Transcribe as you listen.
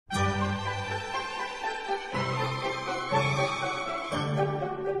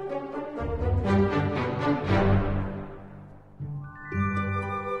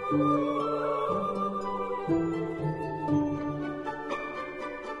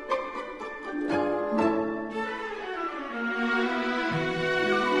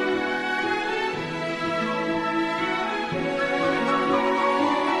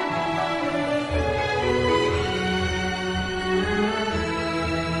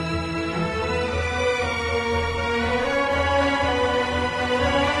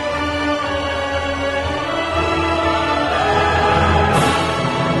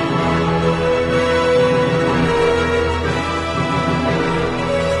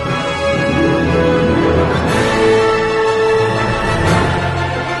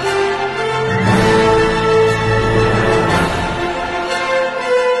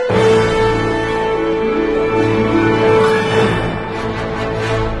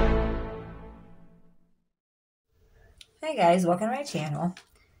Hi guys, welcome to my channel.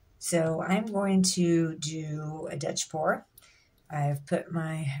 So I'm going to do a Dutch pour. I've flooded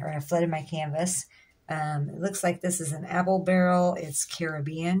my canvas. It looks like this is an apple barrel. It's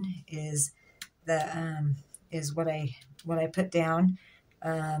Caribbean is what I put down.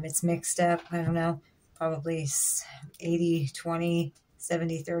 It's mixed up, I don't know, probably 80-20,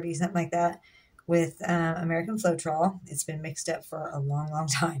 70-30, something like that, with American Floetrol. It's been mixed up for a long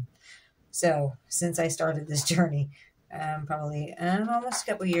time. So since I started this journey, probably almost a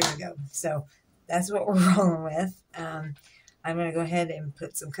couple years ago. So that's what we're rolling with. I'm going to go ahead and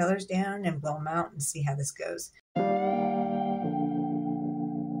put some colors down and blow them out and see how this goes.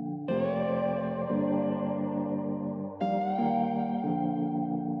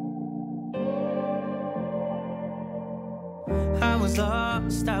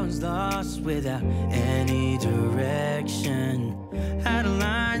 I was lost without any direction. Had a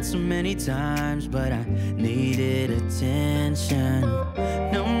line so many times, but I needed attention.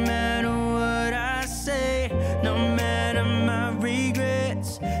 No matter what I say, no matter my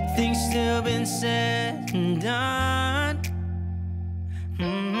regrets, things still been said and done.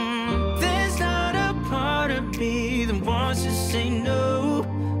 There's not a part of me that wants to say no,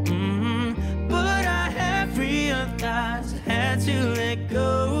 but I have realized I had to let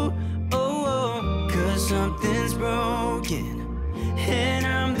go. Cause something's broken and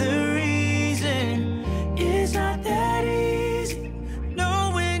I'm the reason. It's not that easy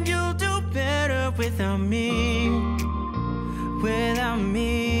knowing you'll do better without me. Without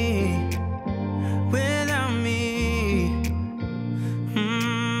me. Without me.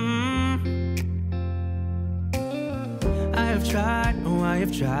 I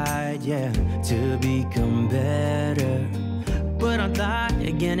have tried, yeah, to become better. But I'd lie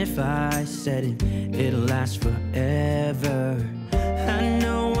again if I said it'll last forever. I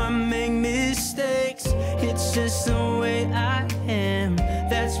know I make mistakes, it's just the way I am.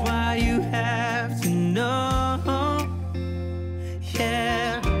 That's why you have to know.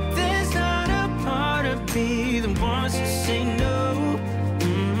 Yeah, there's not a part of me that wants to say no,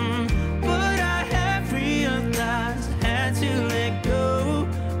 but I have realized I had to let go.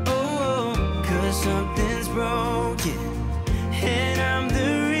 Cause something's broken and I'm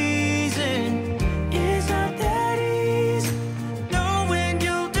the reason. It's not that easy knowing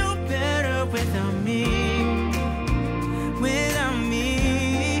you'll do better without me. Without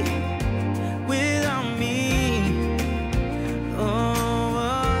me. Without me.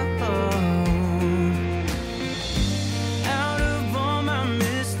 Out of all my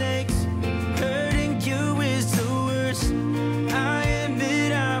mistakes, hurting you is the worst. I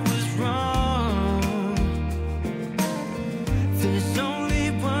admit I was wrong. There's only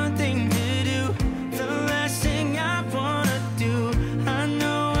one thing to do, the last thing I wanna do. I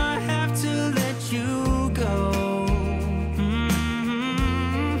know I have to let you go.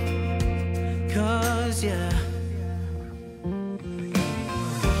 Cause yeah,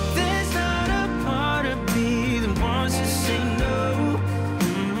 there's not a part of me that wants to say no,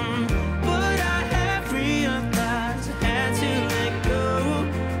 but I have realized I had to let go.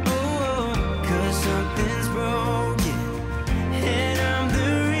 Cause something's broken and I'm the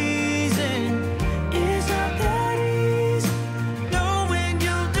reason. It's not that easy knowing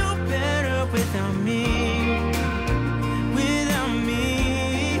you'll do better without me. Without me.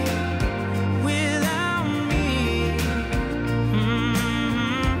 Without me.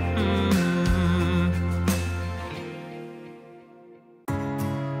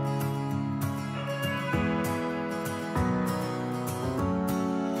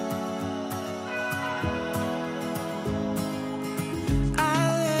 I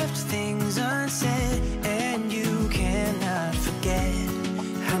left things unsaid, and you cannot forget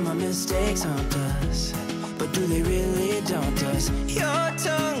how my mistakes haunt us, but do they really daunt us? Your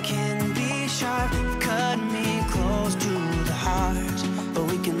tongue can be sharp, cut me close to the heart, but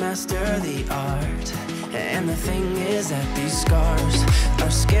we can master the art. And the thing is that these scars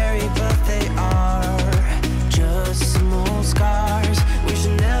are scary, but they are just some old scars. We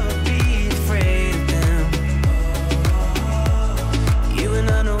should never be afraid of them. You and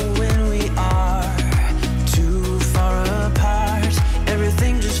I know when we are too far apart,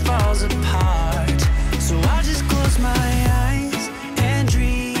 everything just falls apart. So I just close my eyes and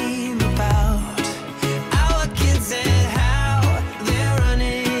dream about our kids and how they're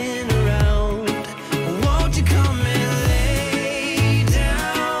running around. Won't you come and lay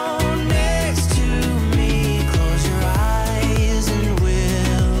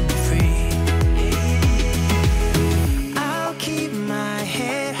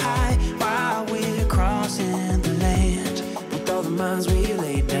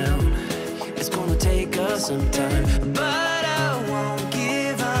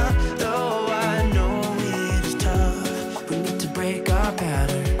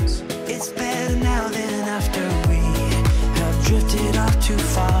too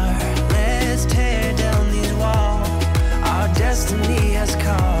far. Let's tear down these walls. Our destiny has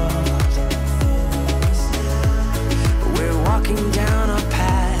called. We're walking down a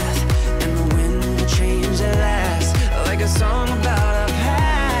path, and the wind will change at last, like a song about our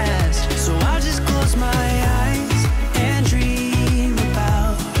past. So I'll just close my eyes and dream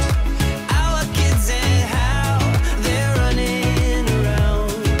about our kids and how they're running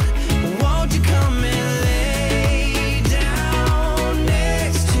around. Won't you come and lay down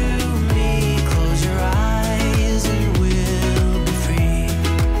next to me? Close your eyes and we'll be free.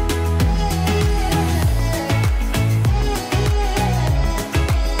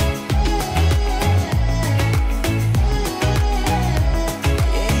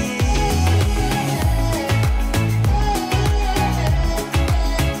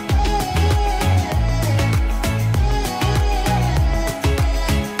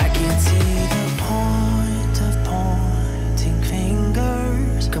 I can't see the point of pointing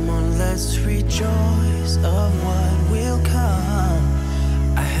fingers. Come on, let's rejoice of what will come.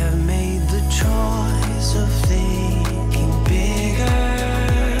 I have made the choice of thinking bigger.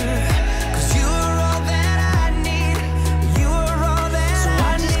 'Cause you are all that I need. You are all that I need. So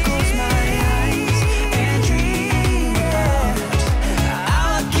I just close my eyes and dream about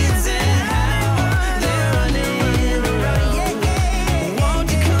our kids and how they're running around. Won't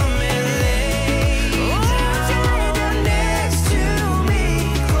you come and lay down next to me?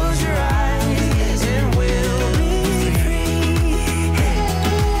 Close your eyes and we'll be free.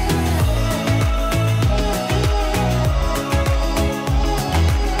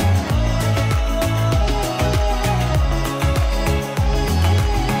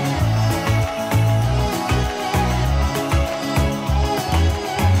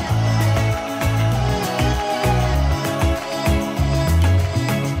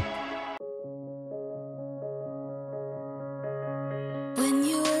 When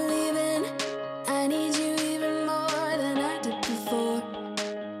you were leaving, I need you even more than I did before.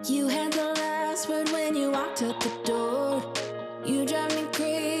 You had the last word when you walked out the door. You drive me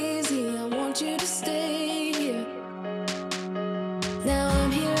crazy, I want you to stay here. Now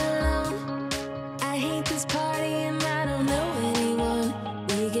I'm here alone. I hate this party and I don't know anyone.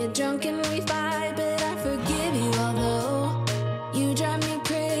 We get drunk and we fight, but I forgive you although you drive me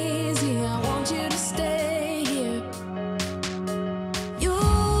crazy. I want you to stay here.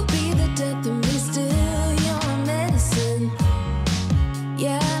 You'll be the death of me still, your medicine.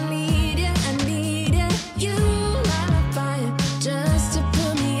 Yeah, I need you, I need you. You light my fire just to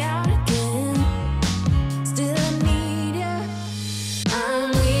put me out again. Still I need you. I'm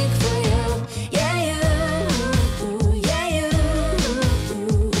weak for you. Yeah, you. Yeah, you.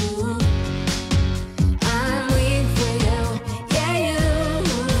 I'm weak for you. Yeah, you.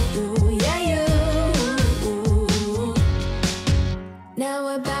 Yeah, you. Now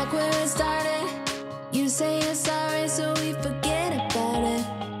we're back where it started. You say you're sorry, so we forget about it.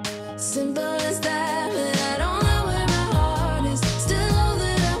 Simple as that, but I don't know where my heart is. Still all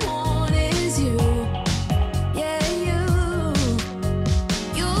that I want is you. Yeah, you.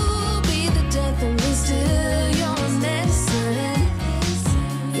 You'll be the death of me still, your medicine.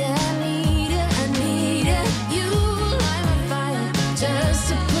 Yeah, I need it, I need it. You light my fire just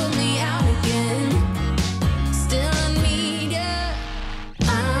to put me out again. Still I need you.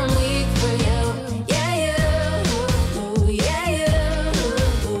 I'm weak for you. Yeah, you.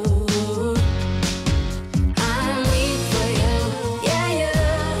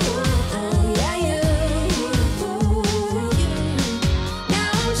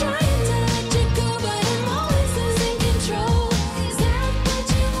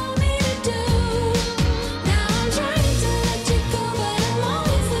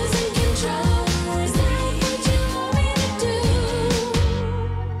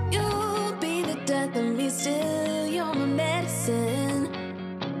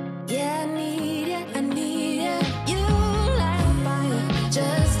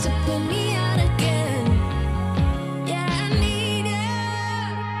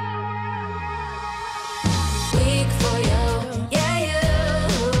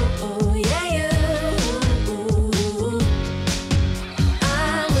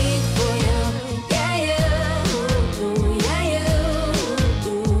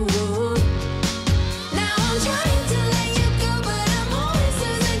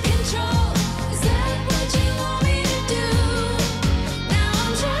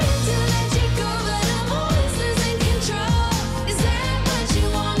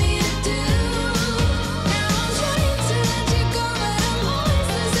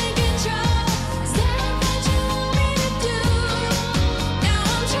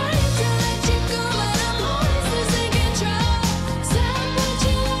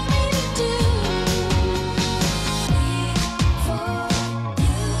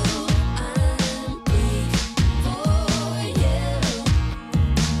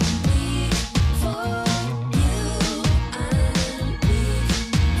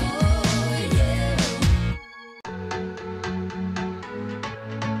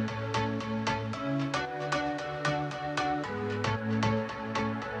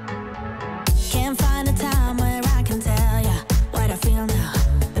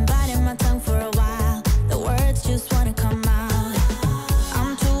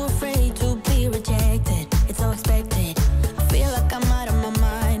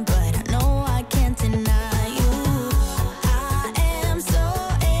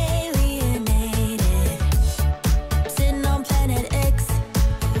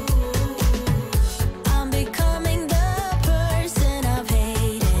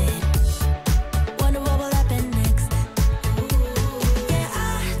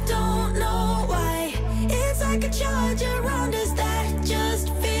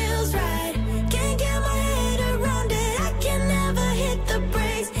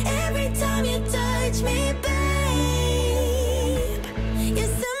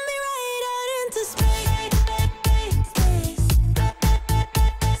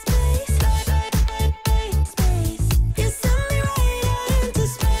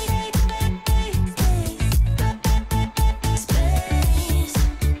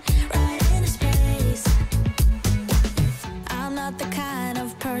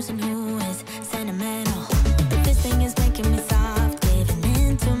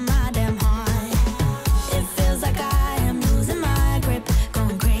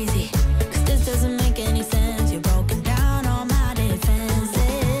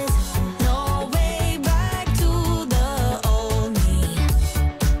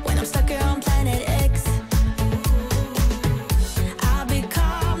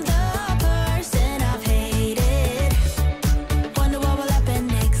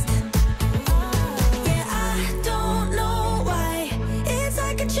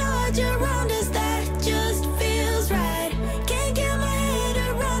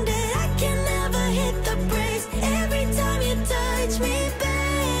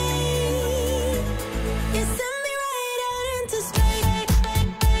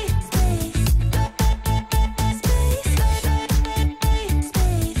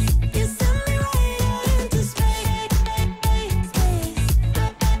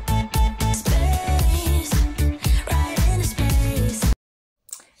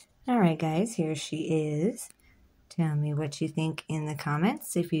 guys, here she is. Tell me what you think in the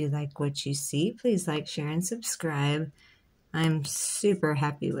comments. If you like what you see, please like, share, and subscribe. I'm super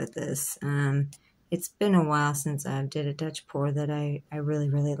happy with this. It's been a while since I did a Dutch pour that I really,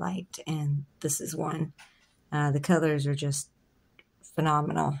 really liked, and this is one. The colors are just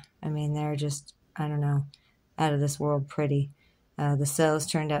phenomenal. I mean, they're just, I don't know, out of this world pretty. The cells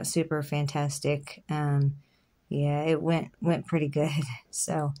turned out super fantastic. Yeah, it went pretty good.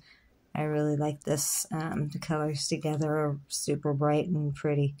 So I really like this. The colors together are super bright and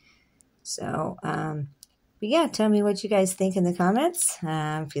pretty. So, but yeah, tell me what you guys think in the comments.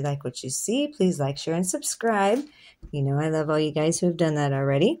 If you like what you see, please like, share, and subscribe. You know I love all you guys who have done that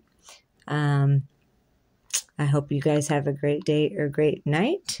already. I hope you guys have a great day or great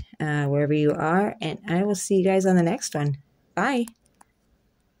night, wherever you are, and I will see you guys on the next one. Bye.